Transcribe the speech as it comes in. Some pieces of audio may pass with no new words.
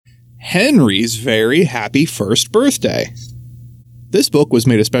Henry's Very Happy First Birthday. This book was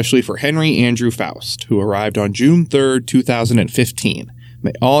made especially for Henry Andrew Faust, who arrived on June 3rd, 2015.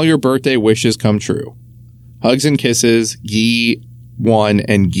 May all your birthday wishes come true. Hugs and kisses, Gee 1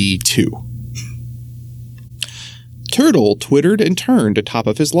 and Gee 2. Turtle twittered and turned atop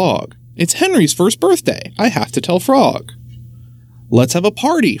of his log. It's Henry's first birthday. I have to tell Frog. Let's have a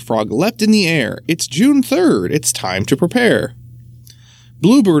party. Frog leapt in the air. It's June 3rd. It's time to prepare.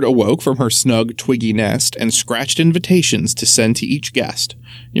 Bluebird awoke from her snug, twiggy nest and scratched invitations to send to each guest.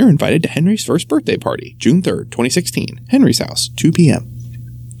 You're invited to Henry's first birthday party, June 3rd, 2016, Henry's house, 2 p.m.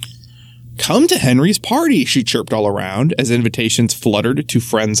 Come to Henry's party, she chirped all around as invitations fluttered to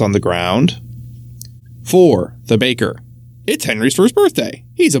friends on the ground. 4. The baker. It's Henry's first birthday.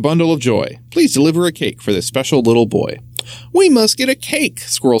 He's a bundle of joy. Please deliver a cake for this special little boy. We must get a cake,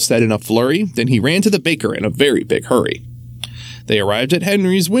 Squirrel said in a flurry. Then he ran to the baker in a very big hurry. They arrived at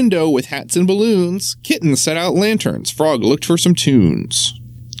Henry's window with hats and balloons. Kitten set out lanterns. Frog looked for some tunes.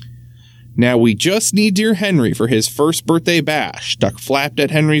 Now we just need dear Henry for his first birthday bash. Duck flapped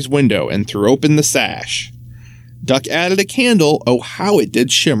at Henry's window and threw open the sash. Duck added a candle. Oh, how it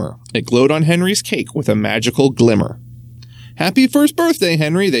did shimmer. It glowed on Henry's cake with a magical glimmer. Happy first birthday,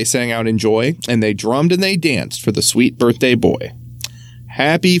 Henry, they sang out in joy, and they drummed and they danced for the sweet birthday boy.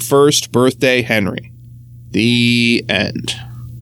 Happy first birthday, Henry. The end.